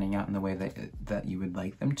aren't panning out in the way that you would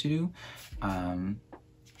like them to.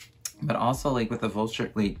 But also like with the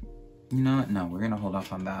vulture, like, you know what? No, we're gonna hold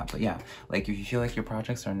off on that. But yeah, like if you feel like your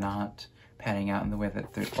projects are not panning out in the way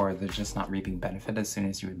that they're just not reaping benefit as soon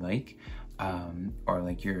as you would like, or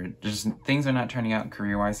like you're just, things are not turning out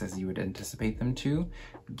career-wise as you would anticipate them to,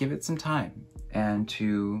 give it some time and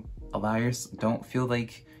to allow don't feel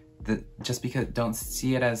like don't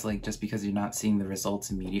see it as like, just because you're not seeing the results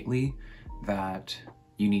immediately, that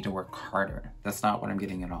you need to work harder. That's not what I'm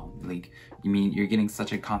getting at all. Like, you mean you're getting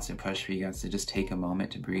such a constant push for you guys to just take a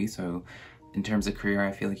moment to breathe. So in terms of career,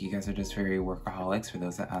 I feel like you guys are just very workaholics. For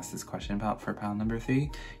those that asked this question for pile number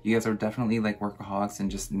 3, you guys are definitely like workaholics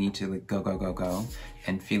and just need to like go,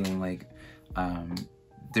 and feeling like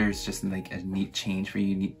there's just like a neat change for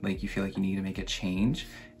you. Like you feel like you need to make a change.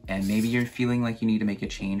 And maybe you're feeling like you need to make a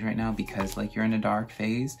change right now because like you're in a dark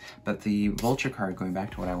phase. But the vulture card, going back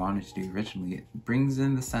to what I wanted to do originally, it brings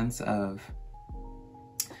in the sense of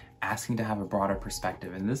asking to have a broader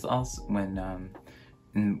perspective. And this also, when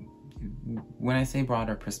I say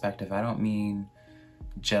broader perspective, I don't mean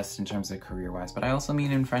just in terms of career-wise, but I also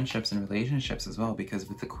mean in friendships and relationships as well, because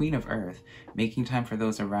with the Queen of Earth, making time for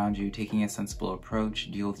those around you, taking a sensible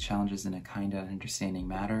approach, deal with challenges in a kind and understanding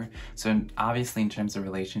manner. So obviously in terms of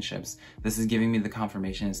relationships, this is giving me the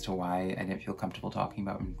confirmation as to why I didn't feel comfortable talking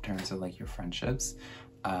about in terms of like your friendships.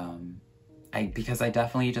 Because I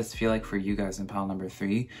definitely just feel like for you guys in pile number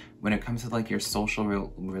 3, when it comes to like your social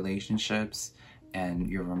relationships and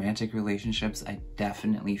your romantic relationships, I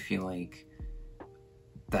definitely feel like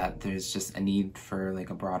that there's just a need for like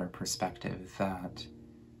a broader perspective, that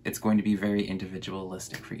it's going to be very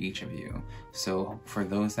individualistic for each of you. So for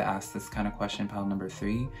those that ask this kind of question, pile number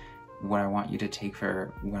 3, what I want you to take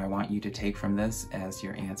from this as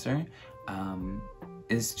your answer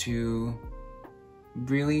is to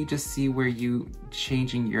really just see where you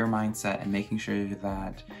changing your mindset and making sure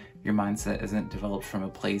that your mindset isn't developed from a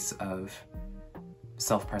place of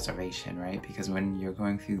self-preservation, right? Because when you're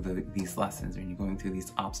going through these lessons, when you're going through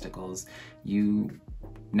these obstacles, you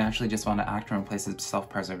naturally just want to act from a place of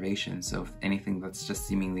self-preservation. So if anything that's just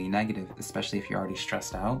seemingly negative, especially if you're already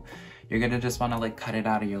stressed out, you're gonna just want to like cut it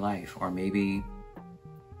out of your life. Or maybe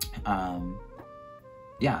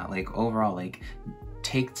yeah, like overall, like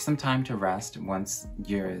take some time to rest once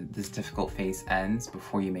this difficult phase ends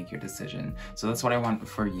before you make your decision. So that's what I want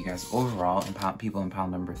for you guys overall, and people in pile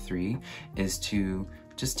number 3, is to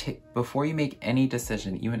just before you make any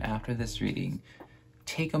decision, even after this reading,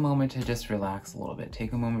 take a moment to just relax a little bit.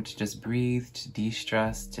 Take a moment to just breathe, to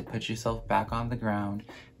de-stress, to put yourself back on the ground.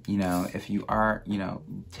 You know, if you are, you know,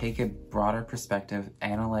 take a broader perspective,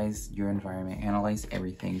 analyze your environment, analyze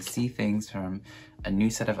everything, see things from a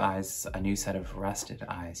new set of eyes, a new set of rested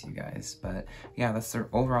eyes, you guys. But yeah, that's the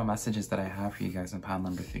overall messages that I have for you guys on pile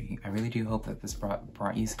number 3. I really do hope that this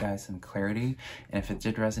brought you guys some clarity. And if it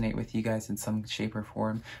did resonate with you guys in some shape or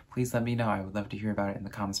form, please let me know. I would love to hear about it in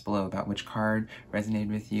the comments below, about which card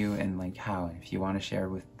resonated with you and like how. And if you want to share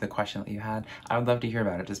with the question that you had, I would love to hear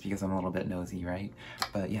about it, just because I'm a little bit nosy, right?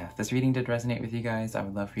 But yeah, if this reading did resonate with you guys, I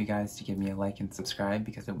would love for you guys to give me a like and subscribe,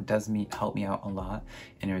 because it does help me out a lot,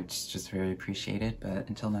 and it's just very appreciated. But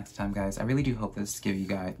until next time, guys, I really do hope this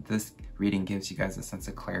reading gives you guys a sense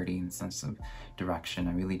of clarity and sense of direction.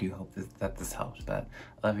 I really do hope that this helped. But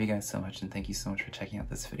I love you guys so much, and thank you so much for checking out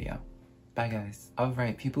this video. Bye, guys. All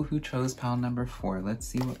right, people who chose pile number 4, let's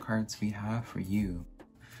see what cards we have for you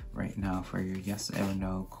right now for your yes or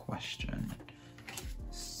no question.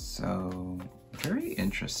 So, very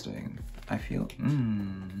interesting. I feel,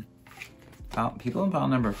 people in pile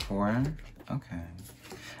number 4, okay.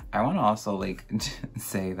 I want to also like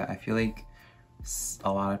say that I feel like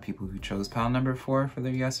a lot of people who chose pile number 4 for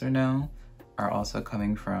their yes or no are also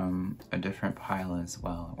coming from a different pile as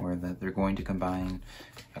well, or that they're going to combine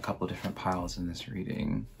a couple different piles in this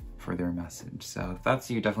reading for their message. So if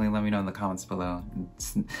that's you, definitely let me know in the comments below.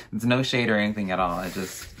 It's no shade or anything at all.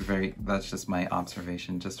 That's just my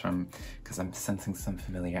observation, just from, because I'm sensing some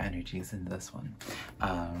familiar energies in this one.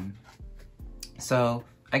 So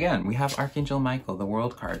again, we have Archangel Michael, the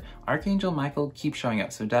World card. Archangel Michael keeps showing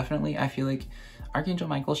up. So definitely, I feel like Archangel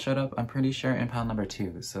Michael showed up, I'm pretty sure, in pile number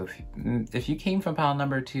 2. So if you came from pile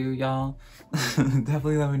number 2, y'all,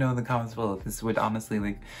 definitely let me know in the comments below. This would honestly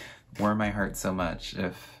like warm my heart so much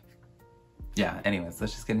if... Yeah, anyways,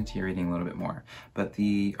 let's just get into your reading a little bit more. But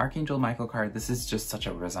the Archangel Michael card, this is just such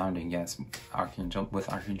a resounding yes, Archangel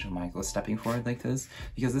Michael stepping forward like this,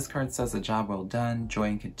 because this card says a job well done, joy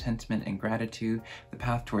and contentment and gratitude, the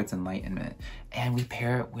path towards enlightenment. And we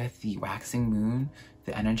pair it with the waxing moon,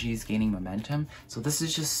 the energy is gaining momentum. So this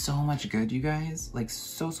is just so much good, you guys. Like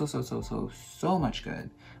so much good.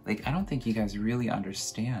 Like, I don't think you guys really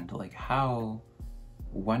understand like how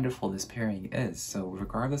wonderful this pairing is. So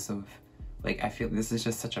regardless of, like, I feel this is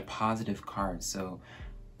just such a positive card. So,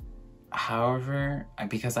 however,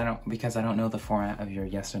 because I don't know the format of your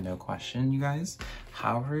yes or no question, you guys,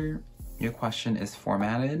 however your question is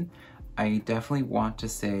formatted, I definitely want to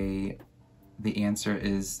say the answer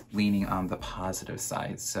is leaning on the positive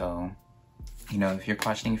side. So, you know, if you're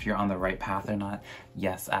questioning if you're on the right path or not,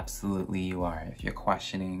 yes, absolutely you are. If you're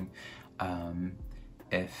questioning,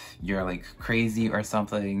 if you're like crazy or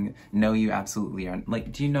something, no, you absolutely aren't.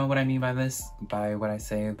 Like, do you know what I mean by this? By what I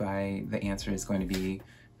say, by the answer is going to be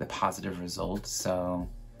the positive result. So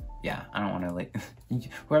yeah, I don't want to like,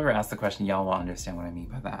 whoever asked the question, y'all will understand what I mean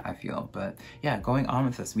by that, I feel. But yeah, going on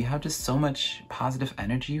with this, we have just so much positive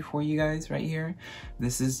energy for you guys right here.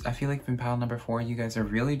 This is, I feel like in pile number 4, you guys are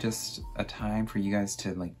really just a time for you guys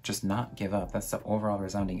to like, just not give up. That's the overall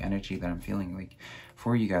resounding energy that I'm feeling like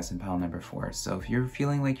for you guys in pile number 4. So if you're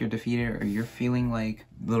feeling like you're defeated, or you're feeling like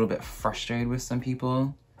a little bit frustrated with some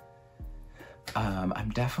people, I'm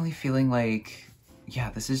definitely feeling like, yeah,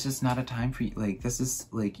 this is just not a time for you. Like, this is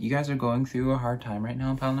like, you guys are going through a hard time right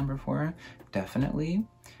now in pile number 4, definitely.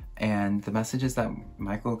 And the messages that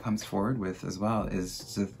Michael comes forward with as well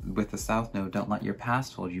is with the South Node, don't let your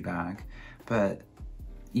past hold you back. But,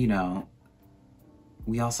 you know,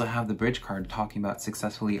 we also have the Bridge card talking about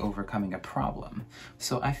successfully overcoming a problem.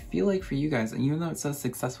 So I feel like for you guys, even though it says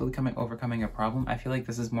successfully overcoming a problem, I feel like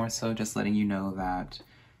this is more so just letting you know that,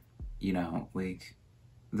 you know, like,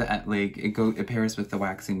 it pairs with the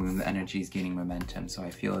waxing moon, the energy is gaining momentum. So I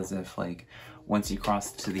feel as if like once you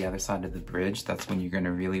cross to the other side of the bridge, that's when you're going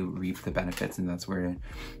to really reap the benefits, and that's where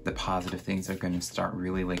the positive things are going to start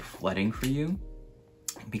really like flooding for you.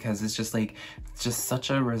 Because it's just like, just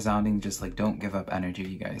such a resounding, just like, don't give up energy,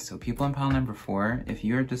 you guys. So people in pile number 4, if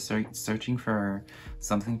you're just searching for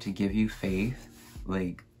something to give you faith,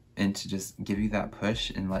 like, and to just give you that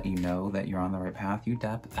push and let you know that you're on the right path, you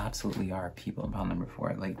absolutely are, people in pile number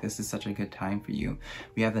 4. Like, this is such a good time for you.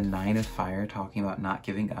 We have the 9 of Fire talking about not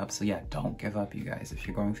giving up. So yeah, don't give up, you guys. If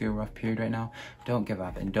you're going through a rough period right now, don't give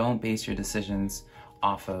up, and don't base your decisions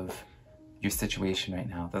off of your situation right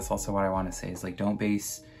now. That's also what I want to say, is like, don't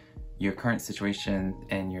base your current situation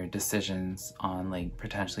and your decisions on like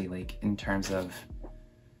potentially like in terms of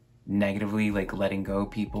negatively like letting go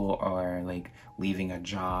of people or like leaving a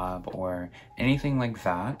job or anything like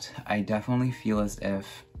that. I definitely feel as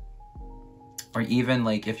if, or even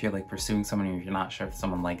like if you're like pursuing someone and you're not sure if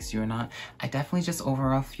someone likes you or not, I definitely just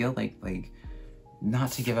overall feel like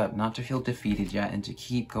not to give up, not to feel defeated yet, and to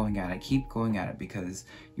keep going at it, because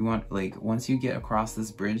you want, like, once you get across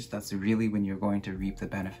this bridge, that's really when you're going to reap the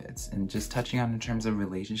benefits. And just touching on in terms of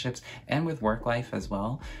relationships and with work life as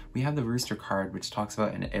well, we have the Rooster card, which talks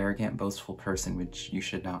about an arrogant, boastful person, which you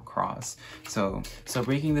should not cross. So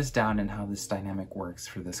breaking this down and how this dynamic works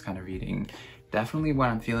for this kind of reading, definitely what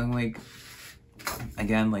I'm feeling like,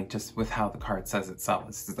 again, like just with how the card says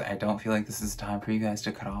itself, I don't feel like this is a time for you guys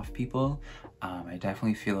to cut off people. I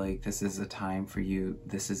definitely feel like this is a time for you,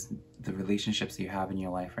 this is the relationships that you have in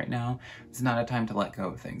your life right now. It's not a time to let go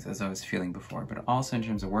of things, as I was feeling before, but also in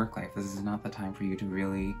terms of work life, this is not the time for you to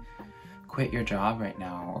really quit your job right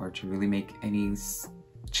now or to really make any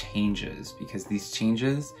changes, because these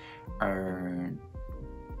changes are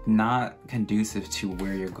not conducive to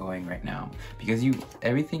where you're going right now, because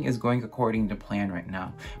everything is going according to plan right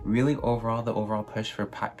now. Really, overall, the overall push for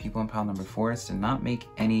people in pile number 4 is to not make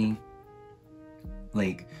any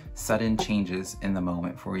like sudden changes in the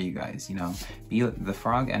moment for you guys, you know. The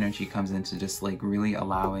frog energy comes into just like really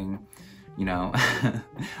allowing, you know,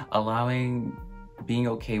 allowing, being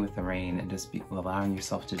okay with the rain, and just allowing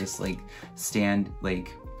yourself to just like stand,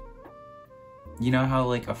 like, you know how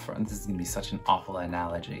like this is gonna be such an awful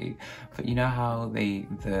analogy, but you know how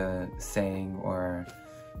the saying or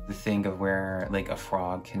the thing of where like a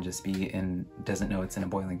frog can just be doesn't know it's in a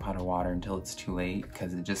boiling pot of water until it's too late,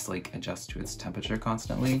 because it just like adjusts to its temperature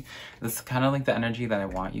constantly. That's kind of like the energy that I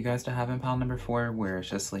want you guys to have in pile number 4, where it's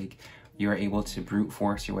just like you're able to brute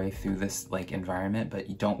force your way through this like environment, but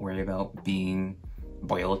you don't worry about being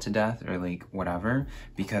boiled to death or like whatever,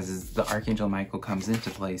 because the Archangel Michael comes into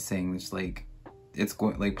play saying it's like it's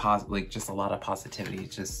going like just a lot of positivity.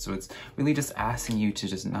 So it's really just asking you to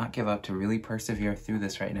just not give up, to really persevere through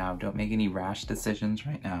this right now. Don't make any rash decisions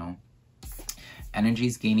right now.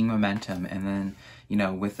 Energy's gaining momentum, and then, you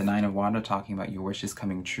know, with the 9 of Wands talking about your wishes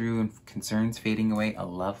coming true and concerns fading away, a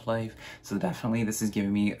love life. So definitely this is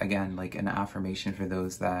giving me, again, like an affirmation for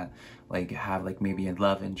those that like have like maybe a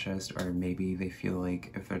love interest, or maybe they feel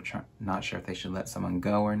like if they're not sure if they should let someone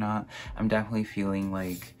go or not. I'm definitely feeling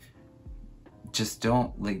like just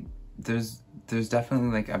don't, like, there's definitely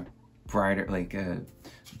like a brighter, like a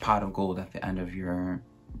pot of gold at the end of your,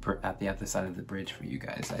 at the other side of the bridge for you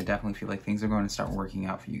guys. I definitely feel like things are going to start working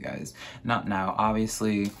out for you guys. Not now,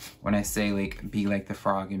 obviously, when I say like be like the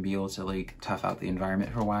frog and be able to like tough out the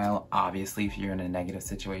environment for a while, obviously if you're in a negative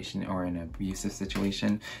situation or an abusive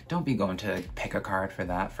situation, don't be going to pick a card for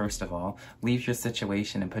that. First of all, leave your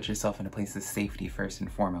situation and put yourself in a place of safety first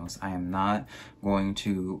and foremost. I am not going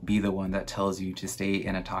to be the one that tells you to stay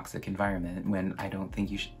in a toxic environment when I don't think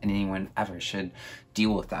anyone ever should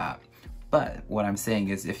deal with that. But what I'm saying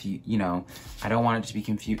is, if you know, I don't want it to be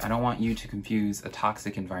confused. I don't want you to confuse a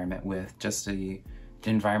toxic environment with just an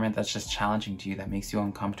environment that's just challenging to you, that makes you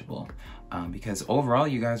uncomfortable. Because overall,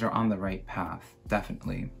 you guys are on the right path,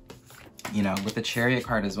 definitely. You know, with the Chariot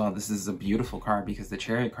card as well, this is a beautiful card, because the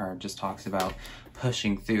Chariot card just talks about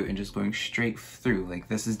pushing through and just going straight through. Like,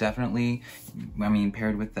 this is definitely, I mean,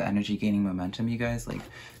 paired with the energy gaining momentum, you guys, like,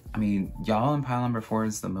 I mean, y'all in pile number 4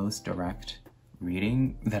 is the most direct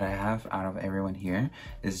reading that I have out of everyone here.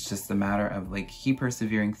 Is just a matter of like keep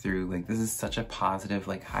persevering through. Like, this is such a positive,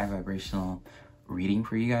 like high vibrational reading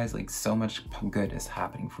for you guys. Like, so much good is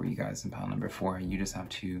happening for you guys in pile number 4. You just have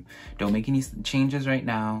to, don't make any changes right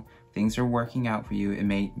now. Things are working out for you.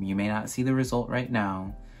 You may not see the result right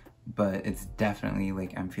now, but it's definitely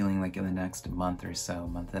like, I'm feeling like in the next month or so,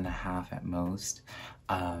 month and a half at most,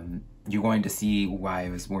 you're going to see why it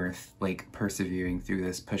was worth like persevering through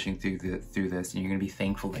this, pushing through this, and you're gonna be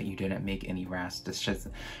thankful that you didn't make any rash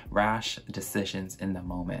decisions in the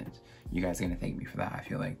moment. You guys are gonna thank me for that, I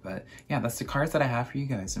feel like. But yeah, that's the cards that I have for you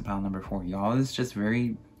guys in pile number 4. Y'all is just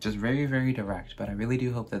very, very direct, but I really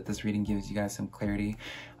do hope that this reading gives you guys some clarity.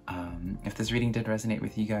 If this reading did resonate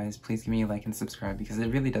with you guys, please give me a like and subscribe, because it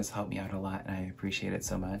really does help me out a lot and I appreciate it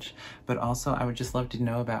so much. But also, I would just love to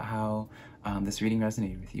know about how this reading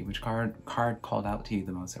resonated with you. Which card called out to you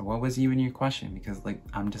the most, or what was even your question? Because like,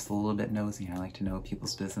 I'm just a little bit nosy. I like to know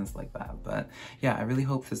people's business like that. But yeah, I really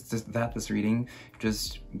hope that this reading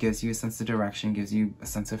just gives you a sense of direction, gives you a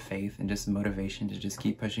sense of faith, and just motivation to just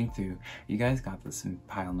keep pushing through. You guys got this in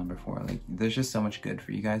pile number 4. Like, there's just so much good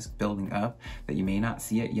for you guys building up that you may not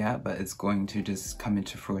see it yet, but it's going to just come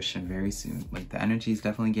into fruition very soon. Like, the energy is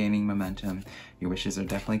definitely gaining momentum. Your wishes are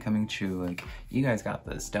definitely coming true. Like, you guys got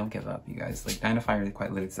this. Don't give up, you guys. guys. Like, 9 to Fire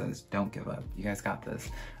quite literally says, don't give up. You guys got this.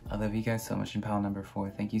 I love you guys so much in pal number 4.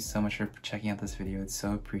 Thank you so much for checking out this video. It's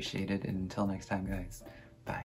so appreciated. And until next time, guys.